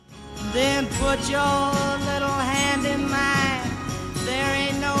Then put your little hand in mine. There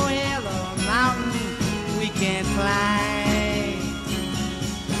ain't no hill or mountain we can't climb,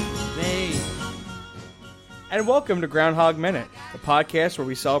 babe. And welcome to Groundhog Minute, the podcast where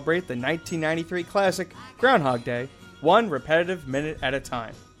we celebrate the 1993 classic Groundhog Day, one repetitive minute at a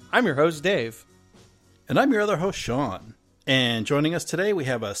time. I'm your host, Dave. And I'm your other host, Sean. And joining us today, we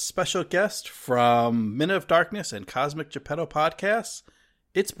have a special guest from Minute of Darkness and Cosmic Geppetto podcasts.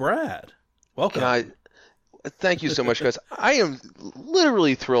 It's Brad. Welcome. Thank you so much, guys. I am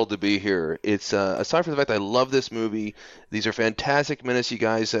literally thrilled to be here. It's aside from the fact that I love this movie, these are fantastic minutes you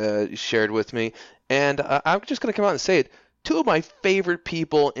guys shared with me, and I'm just going to come out and say it. Two of my favorite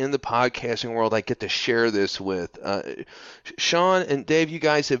people in the podcasting world I get to share this with. Sean and Dave, you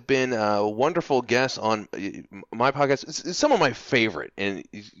guys have been wonderful guests on my podcast. It's some of my favorite, and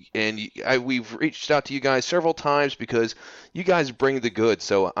we've reached out to you guys several times because you guys bring the good.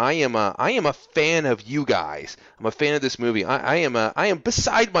 So I am a fan of you guys. I'm a fan of this movie. I am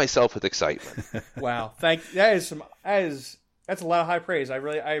beside myself with excitement. Wow, that's a lot of high praise. I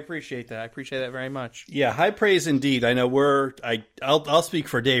appreciate that. I appreciate that very much. Yeah, high praise indeed. I know I'll speak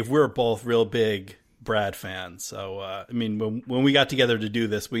for Dave. We're both real big Brad fans. So, I mean, when we got together to do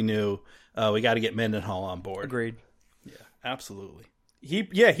this, we knew we got to get Mendenhall on board. Agreed. Yeah, absolutely.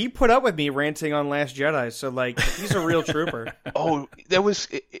 He put up with me ranting on Last Jedi, so, like, he's a real trooper. Oh, that was...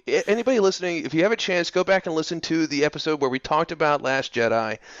 Anybody listening, if you have a chance, go back and listen to the episode where we talked about Last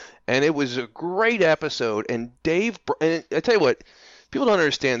Jedi, and it was a great episode, and Dave... And I tell you what, people don't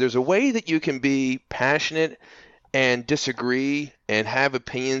understand, there's a way that you can be passionate and disagree and have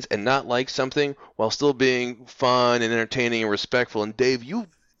opinions and not like something while still being fun and entertaining and respectful, and Dave, you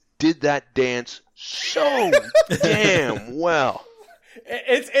did that dance so damn well.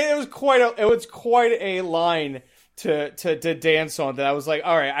 It was quite a line to dance on that I was like,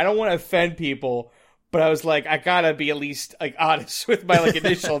 all right, I don't want to offend people, but I was like, I gotta be at least like honest with my like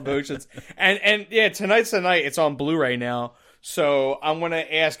initial emotions. And yeah, tonight's the night. It's on Blu-ray now, so I'm gonna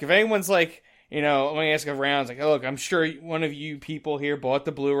ask if anyone's like, I'm gonna ask around. It's like, oh, look, I'm sure one of you people here bought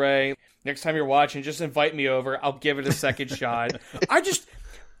the Blu-ray. Next time you're watching, just invite me over. I'll give it a second shot.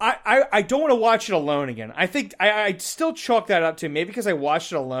 I don't want to watch it alone again. I think I still chalk that up to maybe because I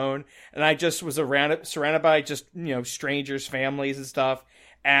watched it alone and I just was surrounded by just, strangers, families and stuff.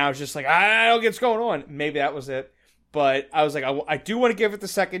 And I was just like, I don't get what's going on. Maybe that was it. But I was like, I do want to give it the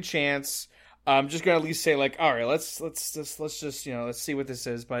second chance. I'm just going to at least say like, all right, let's just, let's see what this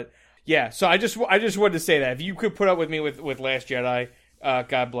is. But yeah, so I just wanted to say that if you could put up with me with Last Jedi,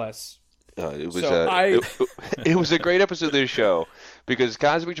 God bless. It was a great episode of this show because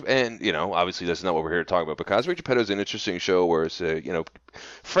Cosmic, and obviously that's not what we're here to talk about, but Cosmic Geppetto is an interesting show where it's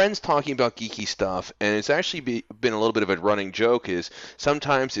friends talking about geeky stuff, and it's actually been a little bit of a running joke. Is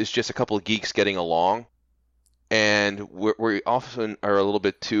sometimes it's just a couple of geeks getting along, and we often are a little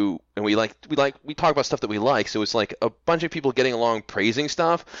bit too, and we talk about stuff that we like, so it's like a bunch of people getting along praising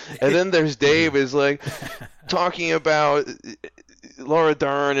stuff, and then there's Dave is like talking about Laura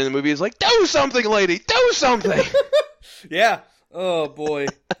Dern in the movie is like, do something, lady, do something. Yeah. Oh boy.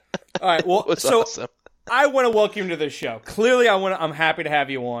 All right. Well, awesome. I want to welcome you to the show. Clearly, I'm happy to have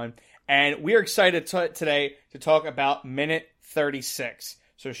you on, and we are excited today to talk about minute 36.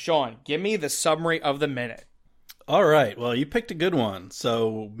 So, Sean, give me the summary of the minute. All right. Well, you picked a good one.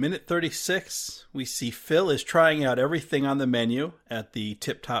 So, minute 36, we see Phil is trying out everything on the menu at the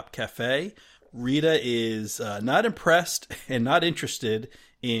Tip Top Cafe. Rita is not impressed and not interested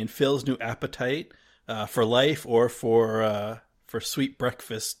in Phil's new appetite for life or for sweet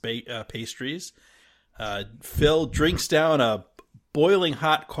breakfast pastries. Phil drinks down a boiling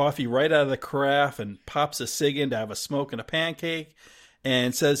hot coffee right out of the carafe and pops a cig in to have a smoke and a pancake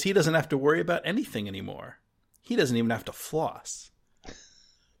and says he doesn't have to worry about anything anymore. He doesn't even have to floss.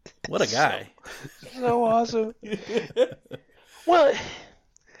 What a guy. So awesome. Well...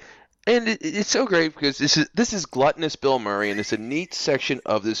 And it's so great because this is gluttonous Bill Murray, and it's a neat section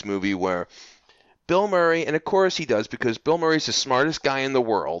of this movie where Bill Murray, and of course he does because Bill Murray's the smartest guy in the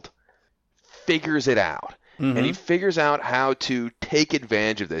world, figures it out. Mm-hmm. And he figures out how to take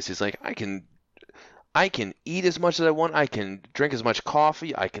advantage of this. He's like, I can eat as much as I want, I can drink as much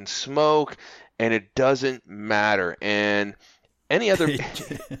coffee, I can smoke, and it doesn't matter. And any other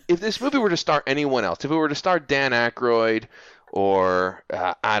if this movie were to star anyone else, if it were to star Dan Aykroyd, or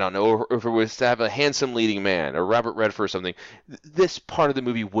I don't know, or if it was to have a handsome leading man, or Robert Redford or something, this part of the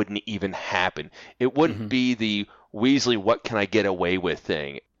movie wouldn't even happen. It wouldn't be the Weasley, what can I get away with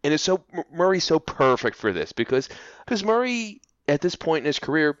thing. And it's so Murray's so perfect for this because Murray at this point in his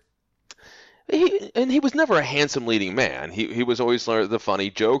career, He was never a handsome leading man. He was always the funny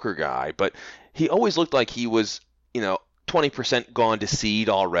Joker guy, but he always looked like he was, 20% gone to seed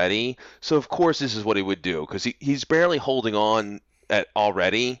already. So of course this is what he would do, because he's barely holding on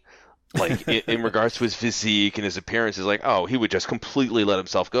already. Like in regards to his physique and his appearance, is like, oh, he would just completely let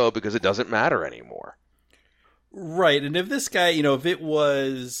himself go because it doesn't matter anymore. Right, and if this guy, if it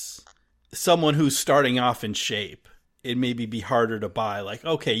was someone who's starting off in shape, it maybe be harder to buy. Like,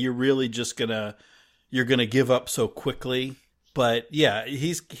 okay, you're really just you're gonna give up so quickly. But yeah,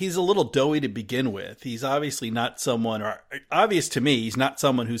 he's a little doughy to begin with. He's obviously not someone, or obvious to me, he's not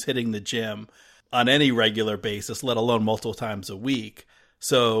someone who's hitting the gym on any regular basis, let alone multiple times a week.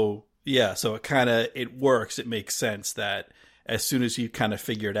 So yeah, so it works. It makes sense that as soon as you kind of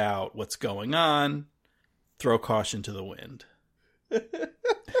figured out what's going on, throw caution to the wind.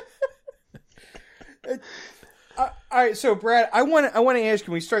 All right, so Brad, I want to ask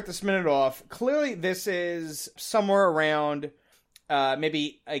you, when we start this minute off, clearly this is somewhere around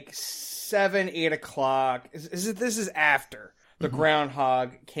maybe like 7, 8 o'clock. This is after the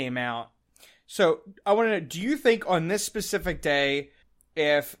Groundhog came out. So I want to know, do you think on this specific day,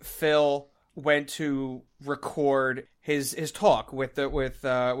 if Phil went to record his talk with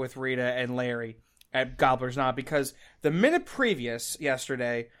Rita and Larry at Gobbler's Knob, because the minute previous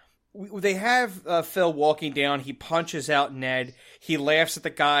yesterday, they have Phil walking down. He punches out Ned. He laughs at the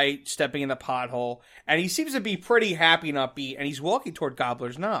guy stepping in the pothole, and he seems to be pretty happy and upbeat, and he's walking toward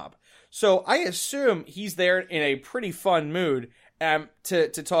Gobbler's Knob. So I assume he's there in a pretty fun mood to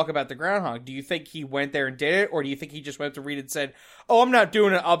talk about the Groundhog. Do you think he went there and did it, or do you think he just went to read it and said, "Oh, I'm not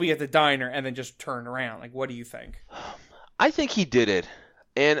doing it. I'll be at the diner," and then just turned around? Like, what do you think? I think he did it,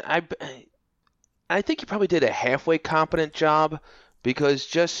 and I think he probably did a halfway competent job, because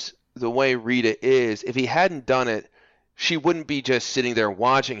just the way Rita is, if he hadn't done it, she wouldn't be just sitting there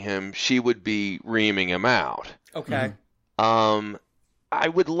watching him. She would be reaming him out. Okay. I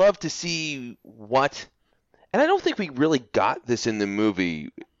would love to see what, and I don't think we really got this in the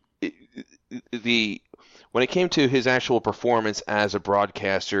movie. When it came to his actual performance as a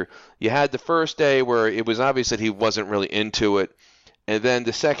broadcaster, you had the first day where it was obvious that he wasn't really into it, and then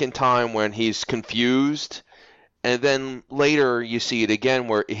the second time when he's confused. And then later you see it again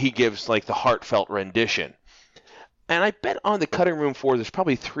where he gives like the heartfelt rendition. And I bet on the cutting room floor there's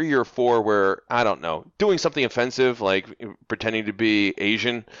probably 3 or 4 where, I don't know, doing something offensive like pretending to be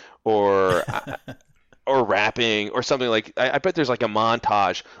Asian or or rapping or something like. I bet there's like a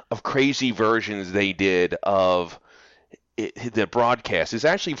montage of crazy versions they did of the broadcast. It's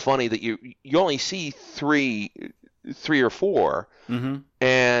actually funny that you only see 3 or 4,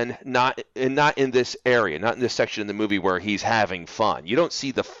 and not in this area, not in this section of the movie where he's having fun. You don't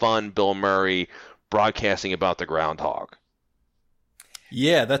see the fun Bill Murray broadcasting about the Groundhog.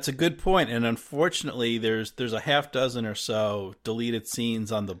 Yeah, that's a good point. And unfortunately, there's a half dozen or so deleted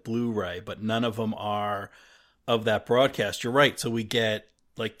scenes on the Blu-ray, but none of them are of that broadcast. You're right. So we get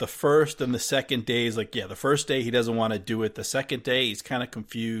like the first and the second days. Like, yeah, the first day he doesn't want to do it. The second day he's kind of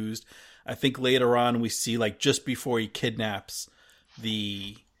confused. I think later on we see, like, just before he kidnaps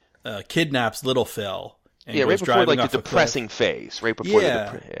little Phil. And right before like the depressing cliff. Phase, right before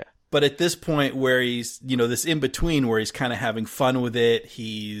yeah. But at this point where he's, this in between where he's kind of having fun with it,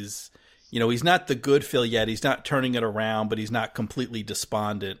 he's not the good Phil yet. He's not turning it around, but he's not completely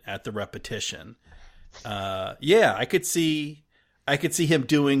despondent at the repetition. I could see him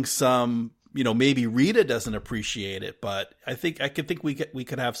doing some. Maybe Rita doesn't appreciate it, but I could think we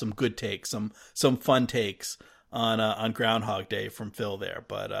could have some good takes, some fun takes on Groundhog Day from Phil there.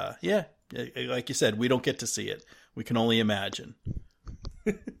 But like you said, we don't get to see it. We can only imagine.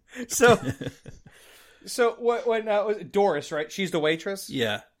 So when Doris, right? She's the waitress.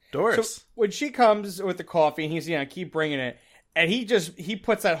 Yeah, Doris. So when she comes with the coffee, and he's keep bringing it, and he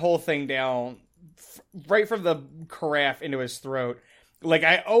puts that whole thing down right from the carafe into his throat. Like,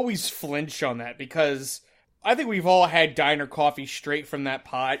 I always flinch on that, because I think we've all had diner coffee straight from that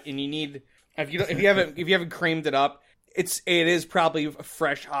pot, and you need, if you haven't creamed it up, it is probably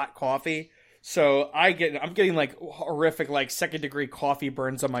fresh hot coffee. So I'm getting like horrific, like, 2nd-degree coffee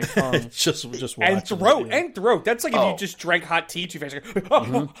burns on my tongue. just and throat. That's like if you just drank hot tea too fast. Like,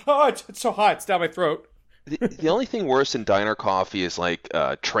 it's so hot, it's down my throat. The only thing worse than diner coffee is like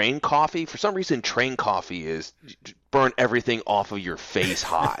train coffee. For some reason, train coffee is burn everything off of your face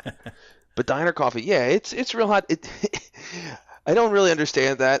hot. But diner coffee, yeah, it's real hot. I don't really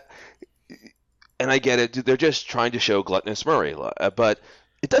understand that, and I get it. They're just trying to show gluttonous Murray, but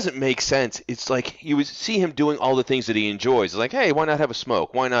it doesn't make sense. It's like you would see him doing all the things that he enjoys. It's like, hey, why not have a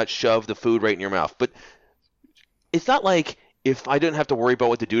smoke? Why not shove the food right in your mouth? But it's not like if I didn't have to worry about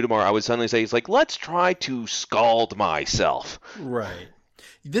what to do tomorrow, I would suddenly say, it's like, let's try to scald myself. Right.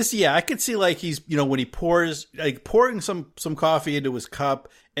 I could see like he's, when he pouring some coffee into his cup,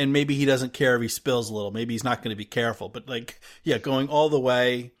 and maybe he doesn't care if he spills a little. Maybe he's not going to be careful. But going all the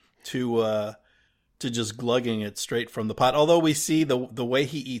way to just glugging it straight from the pot. Although we see the way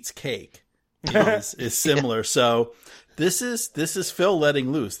he eats cake is similar. Yeah. So this is Phil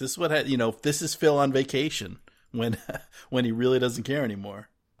letting loose. This is this is Phil on vacation when he really doesn't care anymore.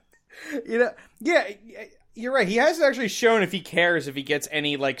 Yeah, you're right. He hasn't actually shown if he cares if he gets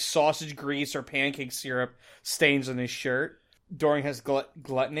any like sausage grease or pancake syrup stains on his shirt during his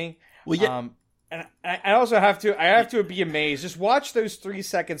gluttony. Well, yeah. And I also have to be amazed. Just watch those 3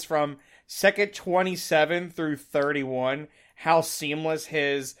 seconds from second 27 through 31. How seamless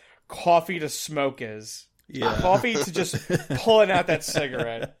his coffee to smoke is. Yeah. Coffee to just pulling out that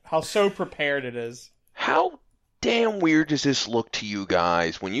cigarette. How so prepared it is. How damn weird does this look to you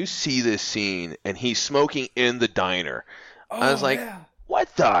guys when you see this scene and he's smoking in the diner? I was like,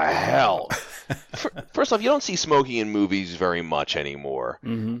 what the hell? First off, you don't see smoking in movies very much anymore.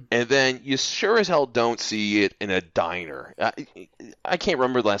 Mm-hmm. And then you sure as hell don't see it in a diner. I can't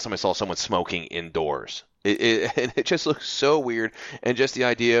remember the last time I saw someone smoking indoors. It just looks so weird. And just the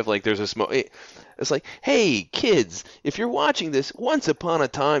idea of like there's a smoke. It's like, hey, kids, if you're watching this, once upon a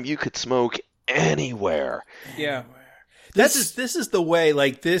time you could smoke anywhere. Yeah. This is the way,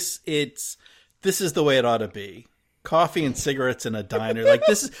 like this is the way it ought to be. Coffee and cigarettes in a diner. Like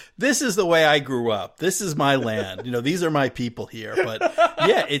this is the way I grew up. This is my land. These are my people here. But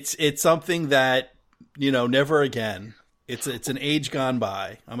yeah, it's something that, never again. It's an age gone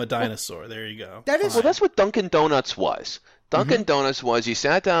by. I'm a dinosaur. There you go. That's what Dunkin' Donuts was. Dunkin' Donuts was you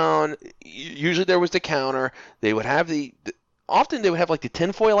sat down, usually there was the counter. They would have often they would have like the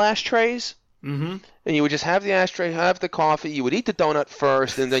tinfoil ashtrays. Mm-hmm. And you would just have the ashtray, have the coffee. You would eat the donut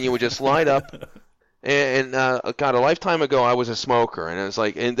first, and then you would just light up. And God, a lifetime ago, I was a smoker, and it was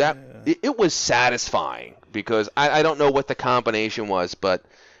like, and that it was satisfying because I don't know what the combination was, but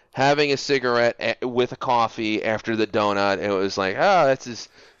having a cigarette with a coffee after the donut, it was like,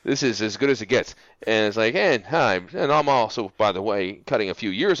 this is as good as it gets. And it's like, and I'm also, by the way, cutting a few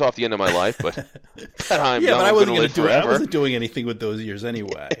years off the end of my life, but I'm but I wasn't going to live forever. I wasn't doing anything with those years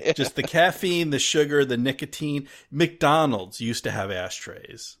anyway. Just the caffeine, the sugar, the nicotine. McDonald's used to have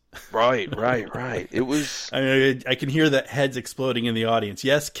ashtrays. Right. It was. I can hear the heads exploding in the audience.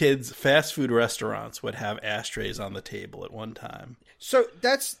 Yes, kids, fast food restaurants would have ashtrays on the table at one time. So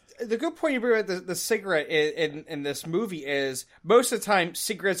that's the good point you bring about the cigarette in this movie is most of the time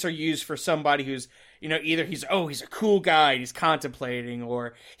cigarettes are used for somebody who's, either he's a cool guy and he's contemplating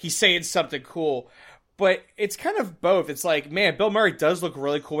or he's saying something cool. But it's kind of both. It's like, man, Bill Murray does look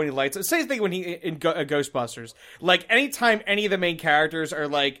really cool when he lights it. Same thing when he in Ghostbusters. Like, anytime any of the main characters are,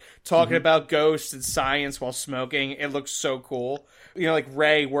 like, talking about ghosts and science while smoking, it looks so cool. Like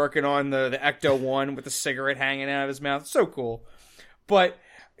Ray working on the Ecto-1 with the cigarette hanging out of his mouth. So cool. But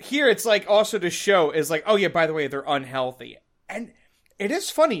here it's, like, also to show is like, oh, yeah, by the way, they're unhealthy. And it is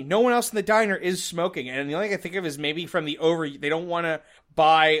funny. No one else in the diner is smoking. And the only thing I think of is maybe from they don't want to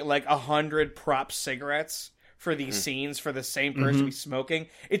buy like 100 prop cigarettes for these scenes for the same person to be smoking.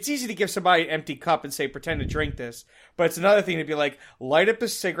 It's easy to give somebody an empty cup and say, pretend to drink this. But it's another thing to be like, light up a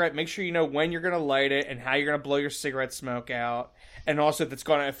cigarette, make sure you know when you're going to light it and how you're going to blow your cigarette smoke out. And also if it's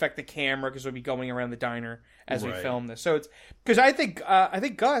going to affect the camera because we'll be going around the diner as we film this. So it's because I think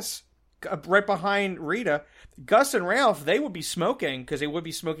Gus, right behind Rita, Gus and Ralph, they would be smoking because they would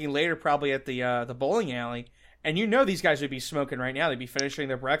be smoking later probably at the bowling alley. And these guys would be smoking right now. They'd be finishing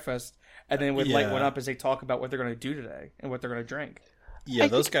their breakfast and then would light one up as they talk about what they're going to do today and what they're going to drink. Yeah,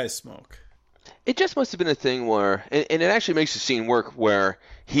 those guys smoke. It just must have been a thing where, and it actually makes the scene work where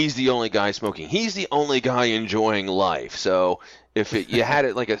he's the only guy smoking. He's the only guy enjoying life. So if you had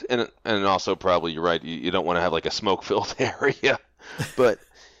it like and also probably you're right, you don't want to have like a smoke-filled area. But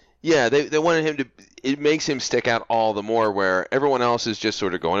yeah, they wanted him to. It makes him stick out all the more where everyone else is just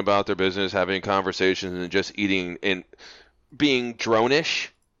sort of going about their business, having conversations, and just eating and being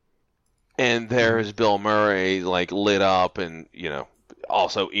drone-ish. And there's Bill Murray, like, lit up and,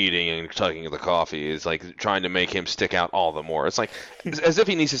 also eating and chugging the coffee. It's like trying to make him stick out all the more. It's like as if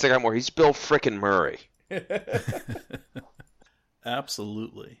he needs to stick out more. He's Bill frickin' Murray.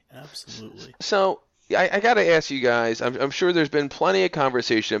 Absolutely. So I got to ask you guys, I'm sure there's been plenty of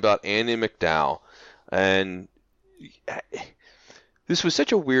conversation about Andie MacDowell. And this was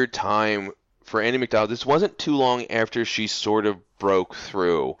such a weird time for Andie MacDowell. This wasn't too long after she sort of broke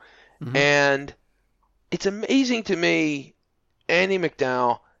through. Mm-hmm. And it's amazing to me, Andie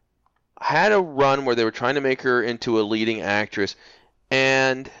MacDowell, had a run where they were trying to make her into a leading actress,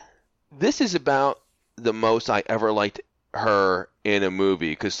 and this is about the most I ever liked her in a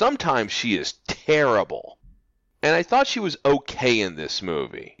movie, because sometimes she is terrible. And I thought she was okay in this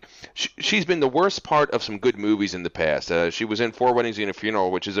movie. She's been the worst part of some good movies in the past. She was in Four Weddings and a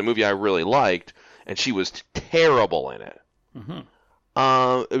Funeral, which is a movie I really liked, and she was terrible in it.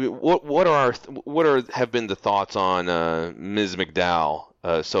 What have been the thoughts on Ms.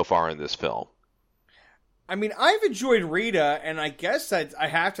 McDowell so far in this film? I mean, I've enjoyed Rita, and I guess that I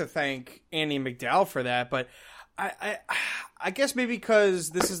have to thank Andie MacDowell for that, but I guess maybe because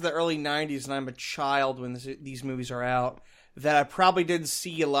this is the early 90s and I'm a child when these movies are out, that I probably didn't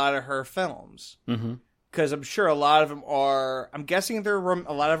see a lot of her films. Because I'm sure a lot of them are, I'm guessing a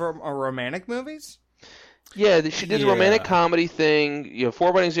lot of them are romantic movies? Yeah, she did the romantic comedy thing. You know,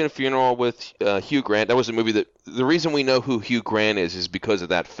 Four Weddings and a Funeral with Hugh Grant. That was a movie that, the reason we know who Hugh Grant is because of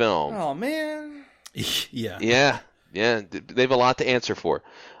that film. Oh, man. Yeah. They have a lot to answer for.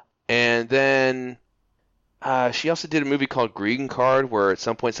 And then she also did a movie called Green Card, where at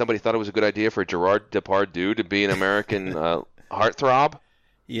some point somebody thought it was a good idea for Gerard Depardieu to be an American heartthrob.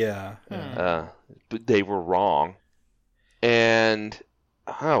 Yeah. But they were wrong. And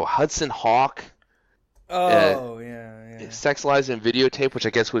Hudson Hawk. Sex, Lies, and Videotape, which I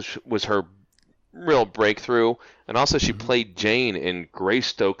guess was her real breakthrough. And also she played Jane in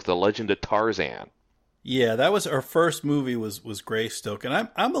Greystoke, The Legend of Tarzan. Yeah, that was her first movie was Greystoke, and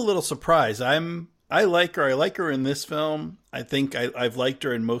I'm a little surprised. I like her. I like her in this film. I think I've liked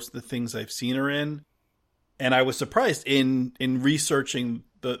her in most of the things I've seen her in. And I was surprised in researching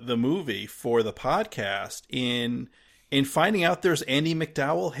the movie for the podcast in finding out there's Andie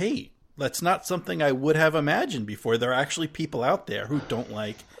MacDowell hate. That's not something I would have imagined before. There are actually people out there who don't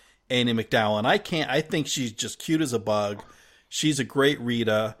like Andie MacDowell, and I think she's just cute as a bug. She's a great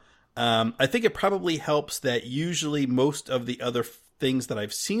Rita. I think it probably helps that usually most of the other things that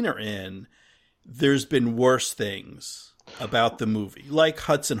I've seen her in, there's been worse things about the movie, like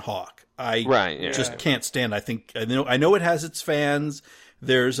Hudson Hawk. I just can't stand. I know it has its fans.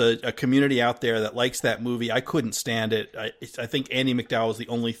 There's a community out there that likes that movie. I couldn't stand it. I think Andie MacDowell is the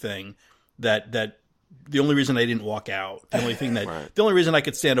only thing that the only reason I didn't walk out. The only thing that the only reason I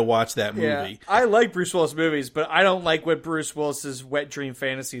could stand to watch that movie. Yeah, I like Bruce Willis movies, but I don't like what Bruce Willis's wet dream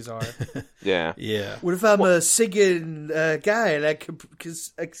fantasies are. Yeah. What if I'm a singing guy? I like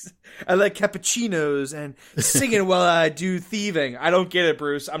cappuccinos and singing while I do thieving. I don't get it,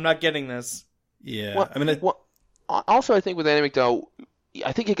 Bruce. I'm not getting this. Yeah. Well, also, I think with Andie MacDowell,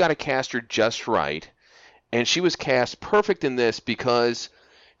 I think you got to cast her just right, and she was cast perfect in this because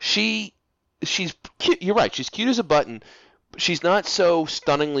she's cute. You're right. She's cute as a button. But she's not so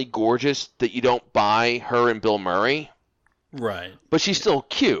stunningly gorgeous that you don't buy her and Bill Murray. Right. But she's still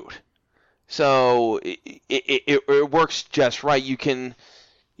cute. So it works just right. You can,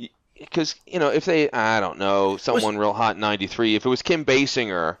 because, if I don't know, someone real hot in 93, if it was Kim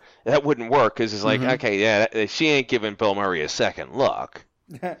Basinger, that wouldn't work because it's like, okay, she ain't giving Bill Murray a second look.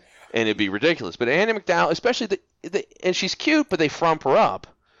 And it'd be ridiculous. But Andie MacDowell, especially, and she's cute, but they frump her up.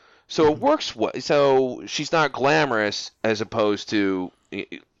 So it works. So she's not glamorous as opposed to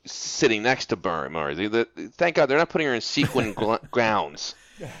sitting next to Murray. Thank God they're not putting her in sequin gowns.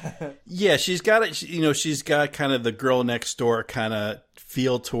 Yeah, she's got it. She's got kind of the girl next door kind of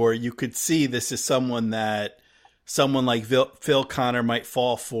feel to her. You could see this is someone like Phil Connor might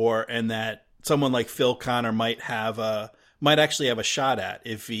fall for, and that someone like Phil Connor might actually have a shot at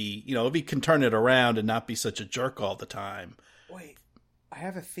if he can turn it around and not be such a jerk all the time. Wait. I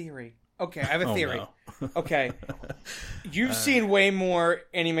have a theory. Okay, I have a theory. No. Okay. You've seen way more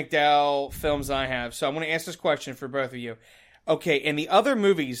Andie MacDowell films than I have, so I'm going to ask this question for both of you. Okay, in the other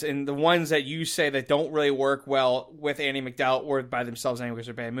movies, and the ones that you say that don't really work well with Andie MacDowell or by themselves anyway because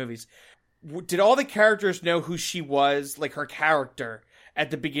they're bad movies, did all the characters know who she was, like her character, at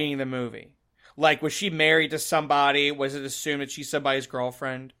the beginning of the movie? Like, was she married to somebody? Was it assumed that she's somebody's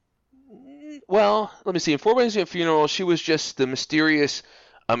girlfriend? Well, let me see. In Four Weddings and a Funeral, she was just the mysterious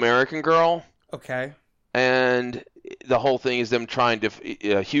American girl. Okay. And the whole thing is them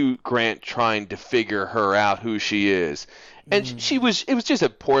Hugh Grant trying to figure her out who she is. And it was just a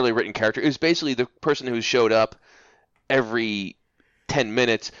poorly written character. It was basically the person who showed up every 10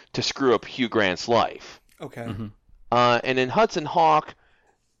 minutes to screw up Hugh Grant's life. Okay. And in Hudson Hawk,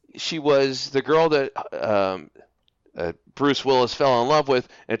 she was the girl that Bruce Willis fell in love with,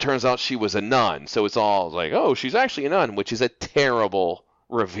 and it turns out she was a nun. So it's all like, oh, she's actually a nun, which is a terrible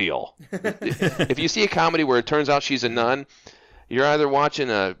reveal. If you see a comedy where it turns out she's a nun, you're either watching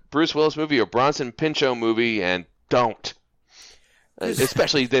a Bruce Willis movie or Bronson Pinchot movie, and don't.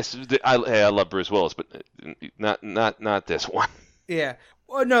 Especially this. I love Bruce Willis, but not this one. Yeah.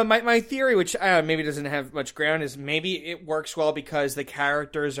 Well, no, my theory, which maybe doesn't have much ground, is maybe it works well because the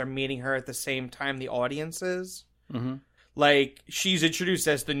characters are meeting her at the same time the audience is. Mm-hmm. Like, she's introduced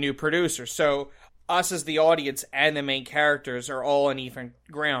as the new producer, so us as the audience and the main characters are all on even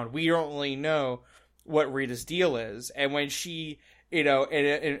ground. We don't really know what Rita's deal is, and when she,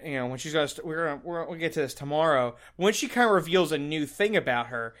 when she's gonna, we'll get to this tomorrow. When she kind of reveals a new thing about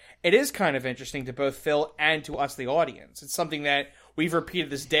her, it is kind of interesting to both Phil and to us, the audience. It's something that we've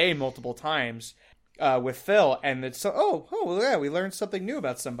repeated this day multiple times with Phil, and it's yeah, we learned something new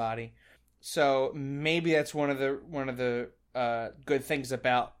about somebody. So maybe that's one of the good things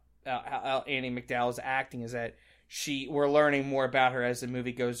about how Andie MacDowell's acting is that we're learning more about her as the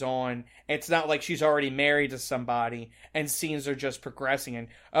movie goes on. It's not like she's already married to somebody and scenes are just progressing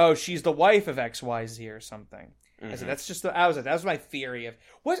and she's the wife of XYZ or something. Mm-hmm. I said that was my theory of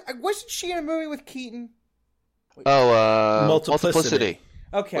wasn't she in a movie with Keaton? Multiplicity.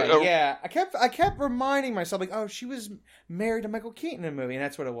 Okay, yeah. I kept reminding myself, she was married to Michael Keaton in a movie, and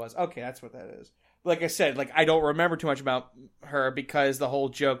that's what it was. Okay, that's what that is. Like I said, I don't remember too much about her because the whole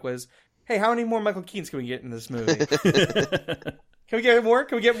joke was, hey, how many more Michael Keatons can we get in this movie? Can we get more?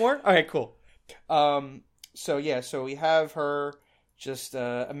 Okay, cool. So we have her just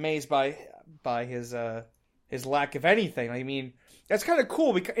amazed by his lack of anything. I mean, that's kind of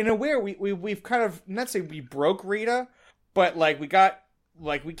cool. In a way, we've kind of, not say we broke Rita, but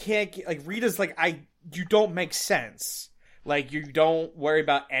we can't get, Rita's you don't make sense. You don't worry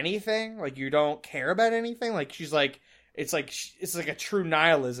about anything. You don't care about anything. She's it's a true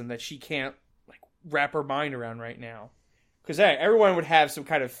nihilism that she can't wrap her mind around right now. Because everyone would have some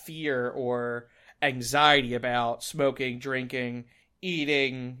kind of fear or anxiety about smoking, drinking,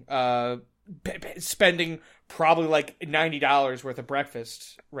 eating, spending probably $90 worth of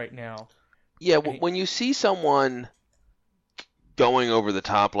breakfast right now. Yeah, when you see someone going over the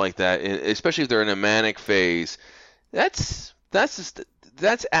top like that, especially if they're in a manic phase, that's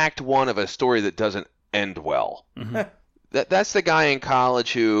act one of a story that doesn't end well. Mm-hmm. That's the guy in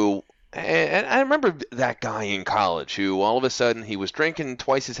college who, and I remember that guy in college who all of a sudden he was drinking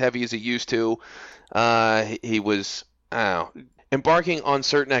twice as heavy as he used to. He was embarking on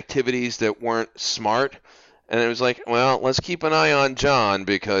certain activities that weren't smart, and it was let's keep an eye on John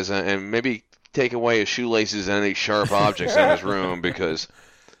because and maybe take away his shoelaces and any sharp objects in his room because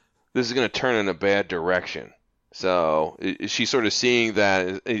this is going to turn in a bad direction. So she's sort of seeing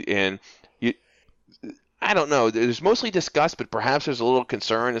that, and I don't know. There's mostly disgust, but perhaps there's a little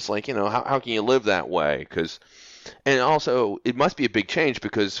concern. It's how can you live that way? And also, it must be a big change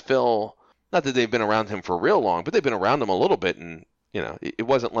because Phil, not that they've been around him for real long, but they've been around him a little bit, and it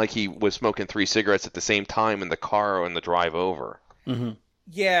wasn't like he was smoking 3 cigarettes at the same time in the car on the drive over. Mm-hmm.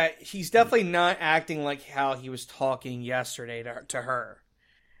 Yeah, he's definitely not acting like how he was talking yesterday to her.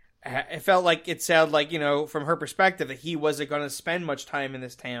 It felt it sounded from her perspective that he wasn't going to spend much time in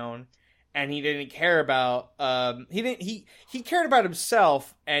this town, and he didn't care about he cared about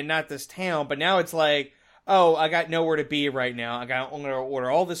himself and not this town. But now it's I got nowhere to be right now. I'm going to order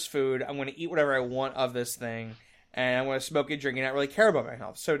all this food. I'm going to eat whatever I want of this thing, and I'm going to smoke and drink and not really care about my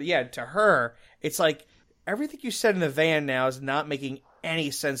health. So yeah, to her, it's everything you said in the van now is not making any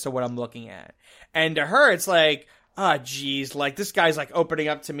sense to what I'm looking at. And to her, it's geez, this guy's opening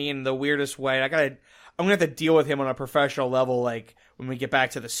up to me in the weirdest way. I'm gonna have to deal with him on a professional level, when we get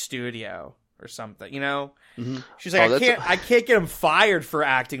back to the studio or something, Mm-hmm. She's I can't get him fired for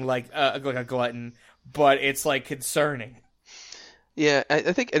acting like a glutton, but it's concerning. Yeah,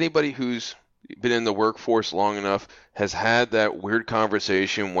 I think anybody who's been in the workforce long enough has had that weird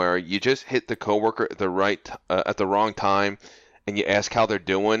conversation where you just hit the coworker at the wrong time, and you ask how they're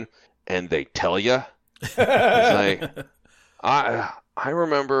doing, and they tell you. It's I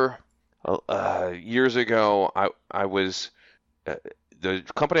remember years ago I was the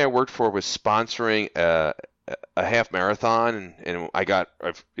company I worked for was sponsoring a half marathon, and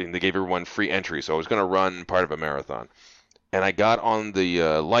they gave everyone free entry, so I was going to run part of a marathon. And I got on the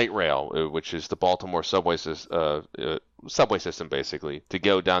light rail, which is the Baltimore subway system, basically, to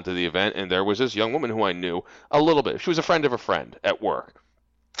go down to the event. And there was this young woman who I knew a little bit. She was a friend of a friend at work.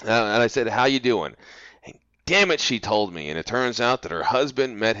 And I said, "How you doing?" And damn it, she told me. And it turns out that her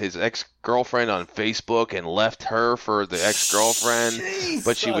husband met his ex-girlfriend on Facebook and left her for the ex-girlfriend. Jeez,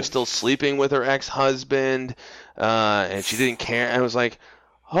 but she was still sleeping with her ex-husband, and she didn't care. And I was like,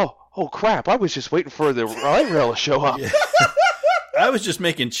 oh crap, I was just waiting for the light rail to show up. Yeah. I was just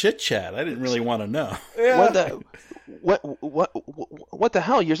making chit chat. I didn't really want to know. Yeah. What the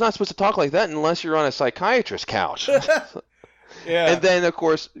hell? You're not supposed to talk like that unless you're on a psychiatrist's couch. Yeah. And then, of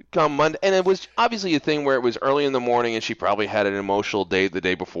course, come Monday, and it was obviously a thing where it was early in the morning, and she probably had an emotional day the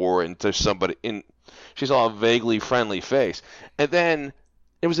day before, and there's somebody in. She saw a vaguely friendly face, and then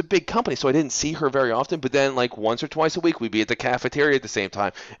it was a big company, so I didn't see her very often. But then, like once or twice a week, we'd be at the cafeteria at the same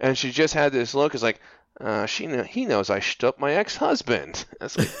time, and she just had this look. It's like, he knows I stood my ex-husband. I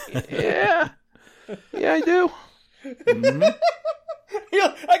was like, yeah, I do. Mm-hmm.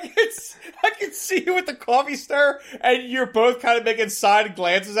 I can see you with the coffee stir, and you're both kind of making side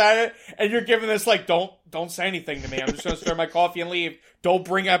glances at it, and you're giving this like, don't say anything to me. I'm just going to stir my coffee and leave. Don't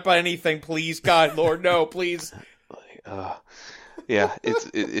bring up anything, please, God, Lord, no, please. Yeah,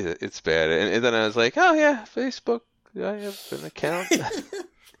 it's bad. And then I was like, oh yeah, Facebook, I have an account.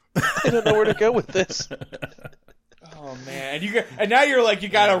 I don't know where to go with this. Oh man, and now you're like, you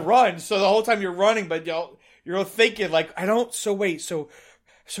gotta run. So the whole time you're running, but you're thinking like, so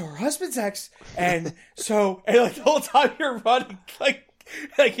her husband's ex, and like the whole time you're running like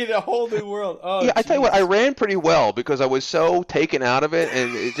in a whole new world. Oh yeah, geez. I tell you what, I ran pretty well because I was so taken out of it.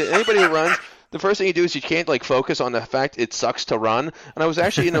 And anybody who runs, the first thing you do is you can't like focus on the fact it sucks to run. And I was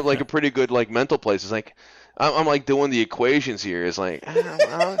actually in a pretty good like mental place. It's like I'm like doing the equations here. It's like,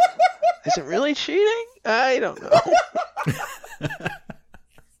 is it really cheating? I don't know.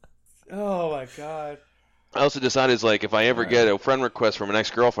 Oh my God. I also decided it's like if I ever get a friend request from an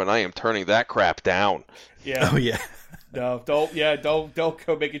ex-girlfriend, I am turning that crap down. Yeah. Oh yeah. No, don't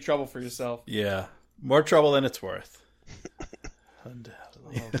go making trouble for yourself. Yeah. More trouble than it's worth. Oh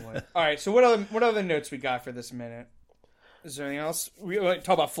boy. All right, so what other notes we got for this minute? Is there anything else? We talk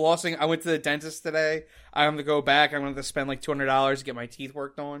about flossing. I went to the dentist today. I'm going to go back. I'm going to spend like $200 to get my teeth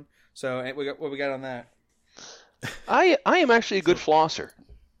worked on. So what we got on that? I am actually a good flosser.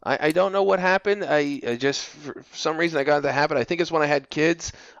 I don't know what happened. I just, for some reason, I got the habit. I think it's when I had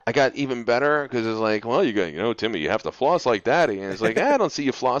kids, I got even better because it's like, well, Timmy, you have to floss like daddy. And it's like, I don't see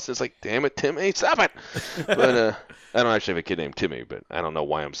you floss. It's like, damn it, Timmy, stop it. But I don't actually have a kid named Timmy, but I don't know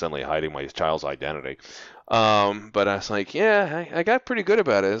why I'm suddenly hiding my child's identity. But I was like, yeah, I got pretty good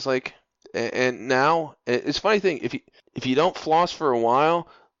about it. It's like, and now, it's a funny thing. If you don't floss for a while,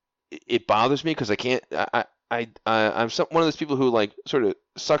 it bothers me because I can't, I'm one of those people who like sort of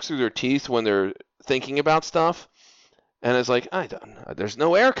sucks through their teeth when they're thinking about stuff, and it's like there's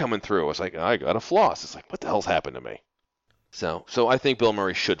no air coming through. It's like I gotta floss. It's like what the hell's happened to me? So I think Bill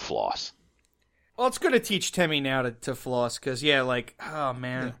Murray should floss. Well, it's good to teach Timmy now to floss because oh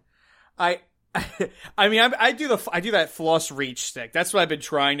man, yeah. I do that floss reach stick. That's what I've been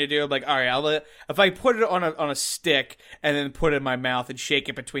trying to do. I'm like, all right, if I put it on a stick and then put it in my mouth and shake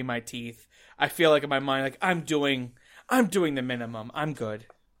it between my teeth. I feel like in my mind, like I'm doing the minimum. I'm good.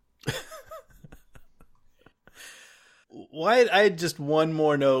 I had just one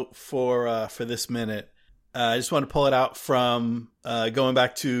more note for this minute. I just want to pull it out from going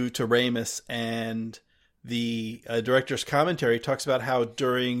back to Ramis, and the director's commentary talks about how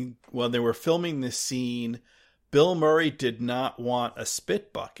when they were filming this scene, Bill Murray did not want a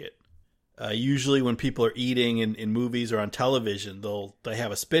spit bucket. Usually when people are eating in movies or on television, they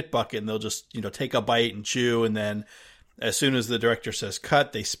have a spit bucket and they'll just, take a bite and chew. And then as soon as the director says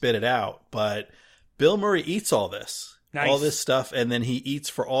cut, they spit it out. But Bill Murray eats all this, all this stuff. And then he eats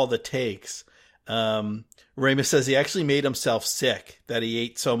for all the takes. Ramis says he actually made himself sick that he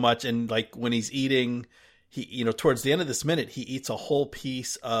ate so much. And like when he's eating, he, towards the end of this minute, he eats a whole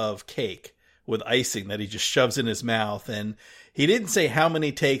piece of cake with icing that he just shoves in his mouth. And he didn't say how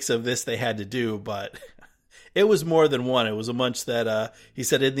many takes of this they had to do, but it was more than one. It was a bunch that he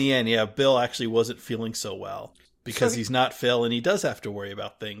said in the end, Bill actually wasn't feeling so well because he's not Phil, and he does have to worry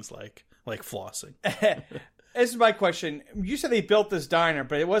about things like flossing. This is my question. You said they built this diner,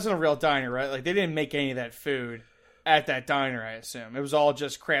 but it wasn't a real diner, right? Like they didn't make any of that food at that diner, I assume. It was all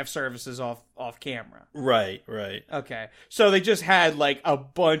just craft services off camera. Right. Okay. So they just had like a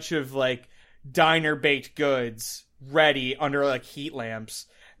bunch of like diner baked goods ready under like heat lamps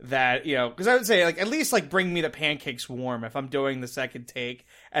that, because I would say like at least like bring me the pancakes warm if I'm doing the second take,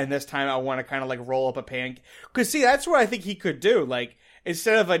 and this time I want to kind of like roll up a pancake. Because see, that's what I think he could do. Like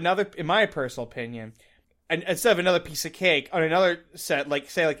instead of another, in my personal opinion, and instead of another piece of cake on another set, like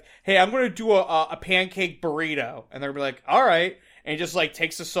say like, hey, I'm going to do a pancake burrito, and they're gonna be like, all right. And he just like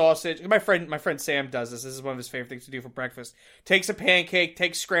takes the sausage. My friend Sam does this. This is one of his favorite things to do for breakfast. Takes a pancake,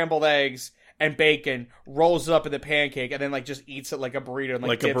 takes scrambled eggs and bacon, rolls it up in the pancake, and then like just eats it like a burrito. And,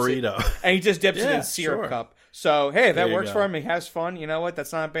 like a burrito. And he just dips it in syrup cup. So, hey, that works for him. He has fun. You know what?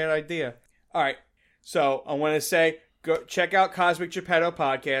 That's not a bad idea. All right. So I want to say, go check out Cosmic Geppetto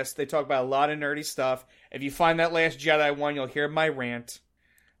podcast. They talk about a lot of nerdy stuff. If you find that Last Jedi one, you'll hear my rant.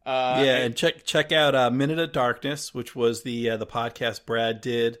 And check out Minute of Darkness, which was the podcast Brad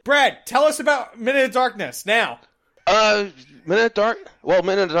did. Brad, tell us about Minute of Darkness now. Minute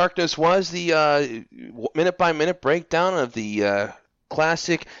of Darkness was the minute-by-minute breakdown of the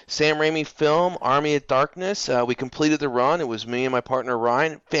classic Sam Raimi film, Army of Darkness. We completed the run. It was me and my partner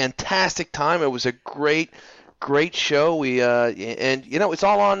Ryan. Fantastic time. It was a great show. We and it's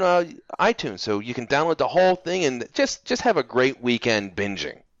all on iTunes, so you can download the whole thing and just have a great weekend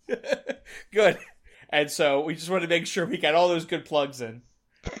binging. Good. And so we just want to make sure we got all those good plugs in.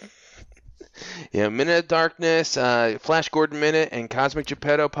 Yeah, Minute of Darkness, Flash Gordon Minute, and Cosmic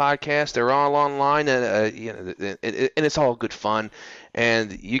Geppetto podcast. They're all online, and and it's all good fun.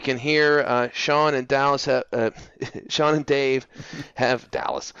 And you can hear Sean and Dave have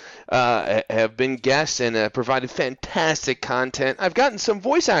been guests and provided fantastic content. I've gotten some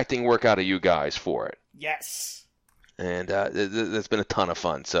voice acting work out of you guys for it. Yes. And that's been a ton of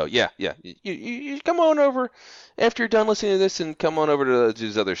fun. So yeah, you come on over after you're done listening to this, and come on over to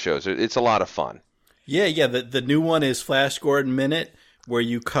these other shows. It's a lot of fun. Yeah. The new one is Flash Gordon Minute, where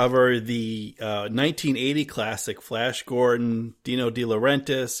you cover the 1980 classic Flash Gordon, Dino De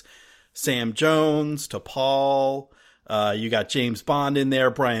Laurentiis, Sam Jones, T'Pol. You got James Bond in there,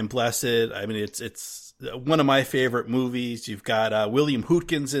 Brian Blessed. I mean, it's one of my favorite movies. You've got William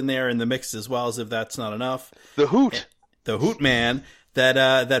Hootkins in there in the mix as well, as if that's not enough. The Hoot Man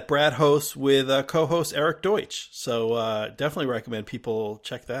that Brad hosts with co-host Eric Deutsch. So definitely recommend people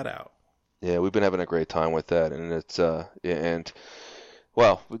check that out. Yeah, we've been having a great time with that, and it's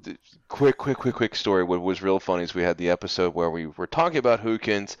well, quick story. What was real funny is we had the episode where we were talking about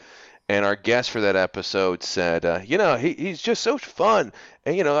Hootkins, and our guest for that episode said, he's just so fun,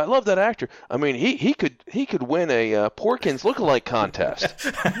 and I love that actor. I mean, he could win a Porkins lookalike contest.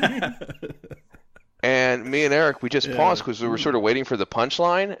 And me and Eric, we just paused because we were sort of waiting for the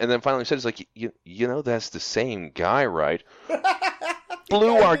punchline, and then finally said, "It's like that's the same guy, right?"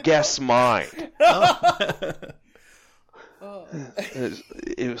 Blew our guest's mind.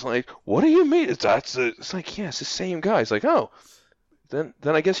 It was like, what do you mean? It's like, yeah, it's the same guy. It's like, oh, then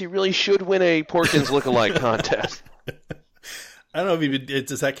I guess he really should win a Porkins lookalike contest. I don't know if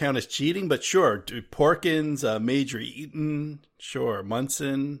does that count as cheating, but sure. Porkins, Major Eaton, sure,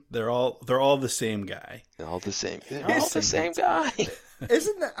 Munson, they're all the same guy. They're all the same. They're all the same guy.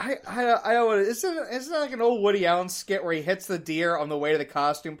 Isn't that I don't know, isn't that like an old Woody Allen skit where he hits the deer on the way to the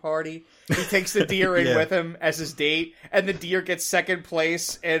costume party? He takes the deer in with him as his date, and the deer gets second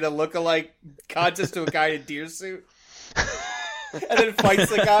place in a lookalike contest to a guy in a deer suit, and then fights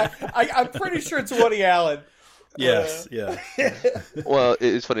the guy. I'm pretty sure it's Woody Allen. Yes, yeah. Well,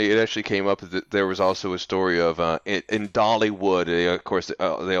 it's funny. It actually came up that there was also a story of in Dollywood. Of course,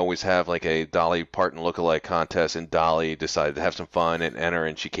 they always have like a Dolly Parton lookalike contest, and Dolly decided to have some fun and enter,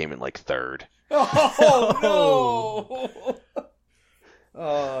 and she came in like third. Oh no!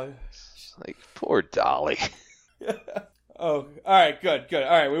 Oh, like poor Dolly. Oh, all right, good. All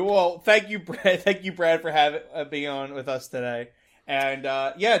right, we will thank you, Brad. Thank you, Brad, for being on with us today. And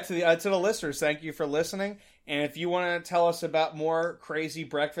to the listeners, thank you for listening. And if you want to tell us about more crazy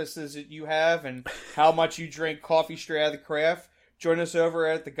breakfasts that you have and how much you drink coffee straight out of the craft, join us over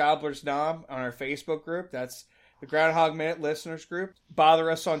at the Gobbler's Knob on our Facebook group. That's the Groundhog Minute Listeners Group. Bother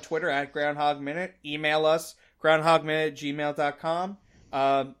us on Twitter at Groundhog Minute. Email us, groundhogminute@gmail.com.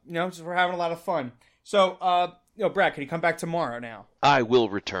 We're having a lot of fun. So, Brad, can you come back tomorrow now? I will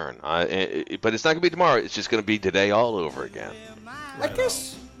return. But it's not going to be tomorrow. It's just going to be today all over again. I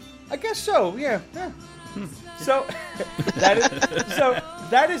guess so. Yeah. So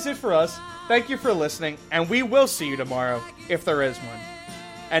that is it for us. Thank you for listening, and we will see you tomorrow if there is one.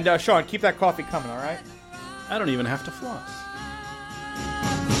 And Sean, keep that coffee coming, all right? I don't even have to floss.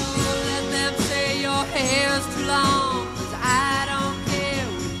 Let them say your hair's too long, 'cause I don't care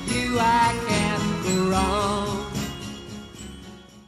with you.